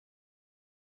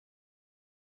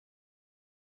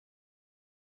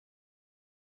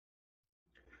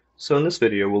So in this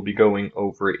video, we'll be going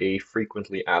over a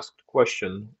frequently asked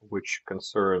question which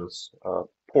concerns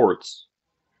ports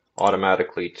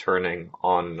automatically turning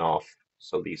on and off.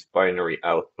 So these binary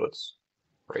outputs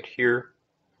right here.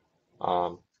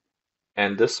 Um,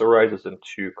 and this arises in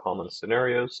two common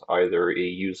scenarios. Either a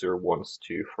user wants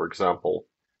to, for example,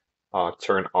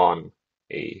 turn on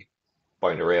a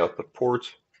binary output port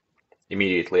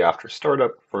immediately after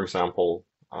startup. For example,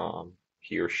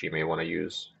 he or she may want to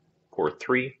use port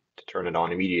 3 to turn it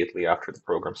on immediately after the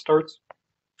program starts.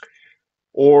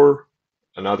 Or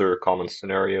another common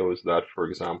scenario is that, for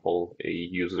example, a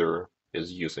user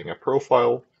is using a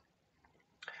profile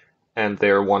and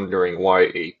they're wondering why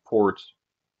a port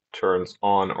turns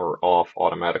on or off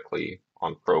automatically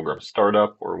on program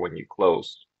startup or when you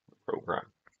close the program.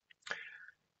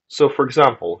 So for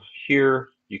example, here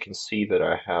you can see that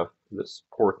I have this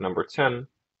port number 10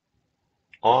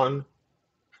 on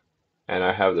and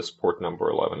I have this port number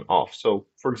 11 off. So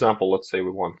for example, let's say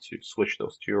we want to switch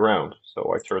those two around.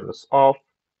 So I turn this off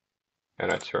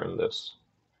and I turn this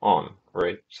on,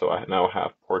 right? So I now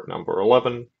have port number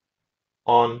 11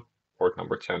 on, port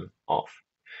number 10 off.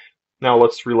 Now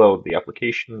let's reload the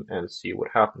application and see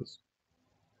what happens.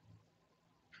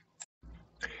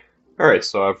 Alright,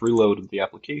 so I've reloaded the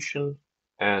application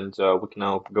and we can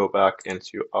now go back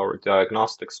into our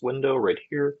diagnostics window right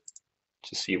here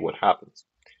to see what happens.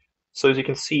 So as you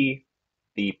can see,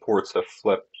 the ports have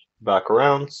flipped back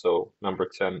around, so number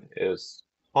 10 is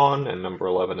on and number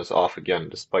 11 is off again,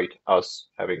 despite us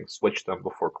having switched them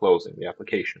before closing the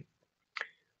application.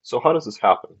 So how does this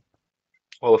happen?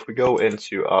 Well, if we go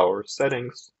into our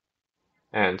settings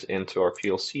and into our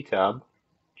PLC tab,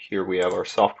 here we have our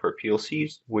software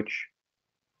PLCs, which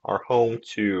are home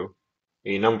to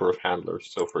a number of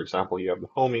handlers. So for example, you have the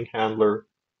homing handler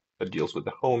that deals with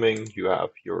the homing, you have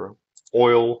your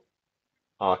oil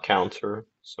counter.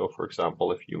 So for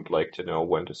example, if you'd like to know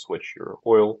when to switch your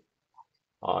oil,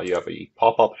 you have a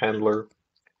pop-up handler,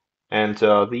 and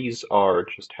these are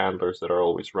just handlers that are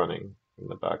always running in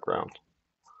the background.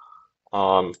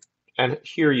 And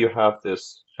here you have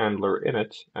this handler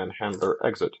init and handler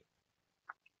exit.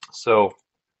 So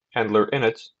handler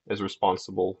init is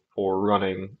responsible for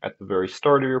running at the very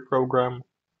start of your program,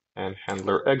 and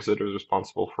handler exit is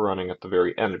responsible for running at the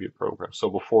very end of your program. So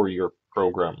before your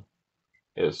program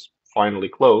is finally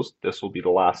closed, this will be the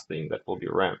last thing that will be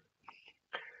ran.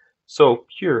 So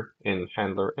here in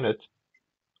handler init,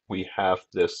 we have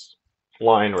this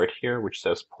line right here which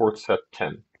says port set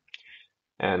 10.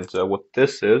 And what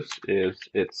this is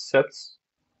it sets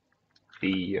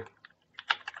the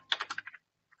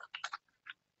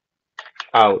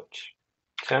out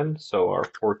 10, so our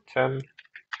port 10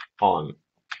 on.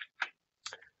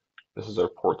 This is our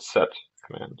port set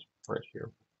command right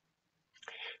here.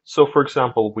 So for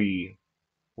example, we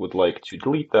would like to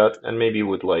delete that and maybe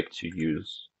would like to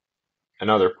use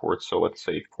another port. So let's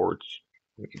say port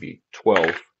maybe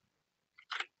 12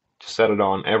 to set it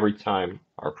on every time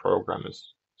our program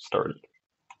is started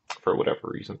for whatever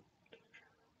reason.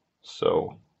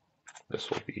 So this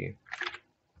will be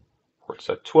port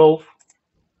set 12,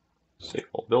 save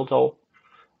all build all,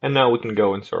 and now we can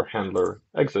go into our handler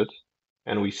exit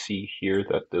and we see here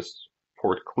that this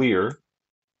port clear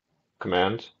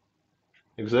command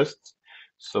exists.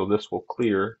 So this will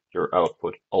clear your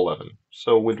output 11.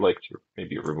 So we'd like to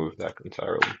maybe remove that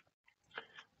entirely.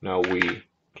 Now we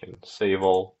can save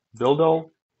all, build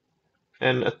all,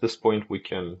 and at this point we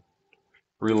can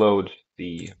reload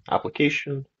the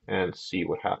application and see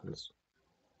what happens.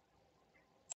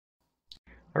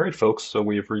 Alright folks, so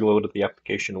we've reloaded the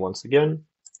application once again,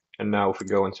 and now if we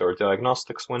go into our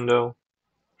diagnostics window,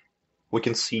 we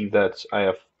can see that I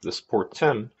have this port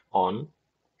 10 on,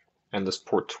 and this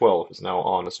port 12 is now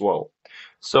on as well.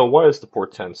 So why is the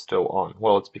port 10 still on?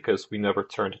 Well, it's because we never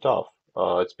turned it off.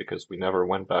 It's because we never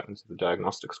went back into the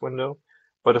diagnostics window.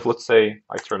 But if, let's say,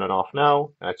 I turn it off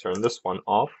now, and I turn this one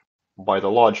off, by the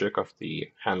logic of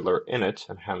the handler init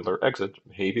and handler exit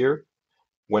behavior,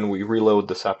 when we reload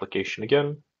this application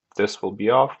again, this will be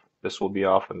off, and this will be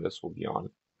on.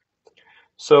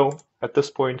 So at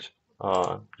this point,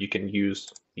 you can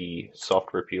use the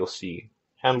software PLC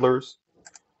handlers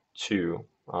to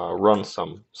run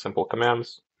some simple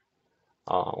commands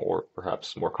or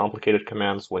perhaps more complicated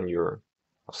commands when you're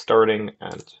starting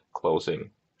and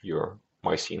closing your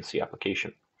myCNC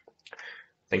application.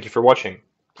 Thank you for watching.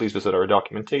 Please visit our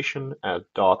documentation at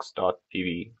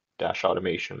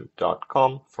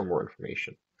docs.pv-automation.com for more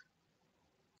information.